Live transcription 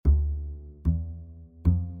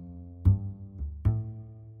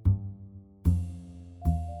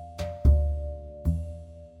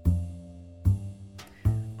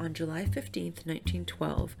On July 15th,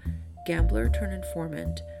 1912, gambler turned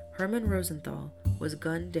informant Herman Rosenthal was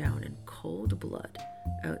gunned down in cold blood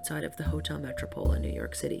outside of the Hotel Metropole in New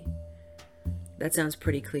York City. That sounds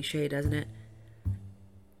pretty cliche, doesn't it?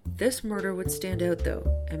 This murder would stand out,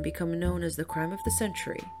 though, and become known as the crime of the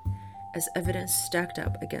century, as evidence stacked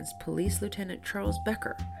up against Police Lieutenant Charles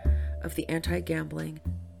Becker of the anti-gambling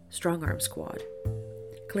Strong Arm Squad,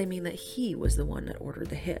 claiming that he was the one that ordered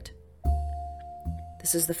the hit.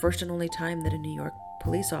 This is the first and only time that a New York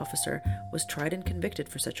police officer was tried and convicted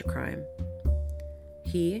for such a crime.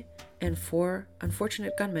 He and 4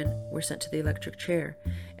 unfortunate gunmen were sent to the electric chair,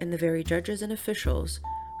 and the very judges and officials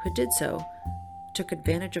who did so took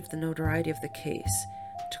advantage of the notoriety of the case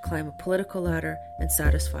to climb a political ladder and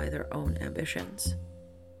satisfy their own ambitions.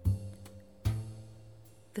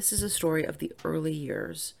 This is a story of the early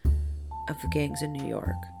years of gangs in New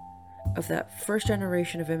York, of that first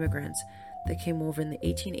generation of immigrants that came over in the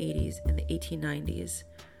 1880s and the 1890s,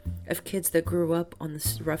 of kids that grew up on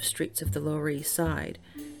the rough streets of the Lower East Side,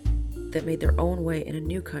 that made their own way in a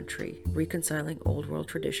new country, reconciling old world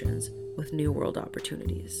traditions with new world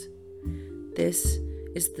opportunities. This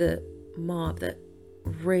is the mob that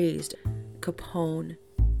raised Capone,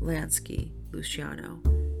 Lansky, Luciano,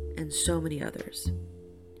 and so many others.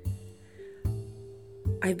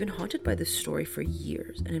 I've been haunted by this story for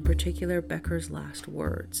years, and in particular Becker's last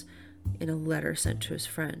words in a letter sent to his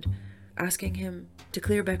friend, asking him to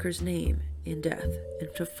clear Becker's name in death and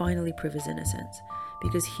to finally prove his innocence,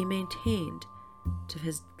 because he maintained to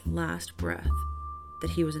his last breath that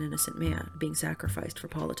he was an innocent man being sacrificed for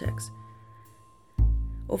politics.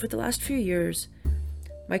 Over the last few years,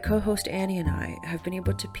 my co-host Annie and I have been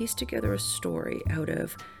able to piece together a story out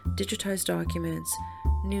of digitized documents,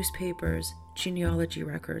 newspapers, genealogy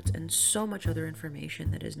records, and so much other information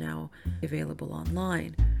that is now available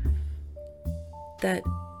online, that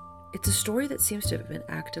it's a story that seems to have been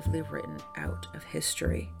actively written out of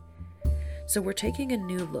history. So we're taking a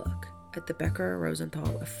new look at the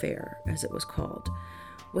Becker-Rosenthal affair, as it was called,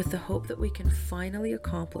 with the hope that we can finally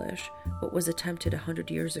accomplish what was attempted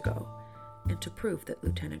 100 years ago, and to prove that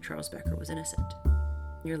Lieutenant Charles Becker was innocent.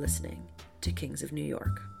 You're listening to Kings of New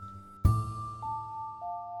York.